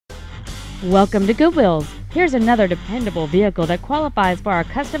Welcome to Goodwill's. Here's another dependable vehicle that qualifies for our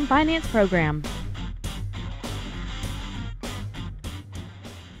custom finance program.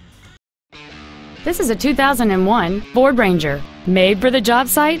 This is a 2001 Ford Ranger, made for the job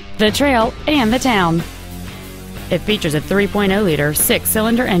site, the trail, and the town. It features a 3.0-liter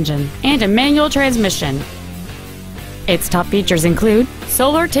six-cylinder engine and a manual transmission. Its top features include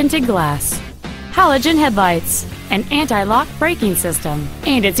solar tinted glass, halogen headlights, an anti-lock braking system,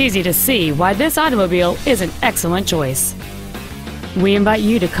 and it's easy to see why this automobile is an excellent choice. We invite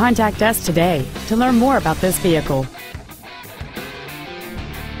you to contact us today to learn more about this vehicle.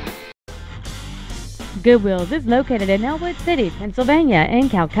 Goodwill's is located in Ellwood City, Pennsylvania, and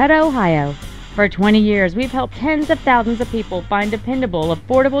Calcutta, Ohio. For 20 years, we've helped tens of thousands of people find dependable,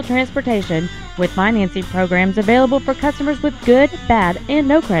 affordable transportation with financing programs available for customers with good, bad, and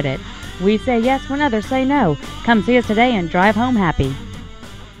no credit. We say yes when others say no. Come see us today and drive home happy.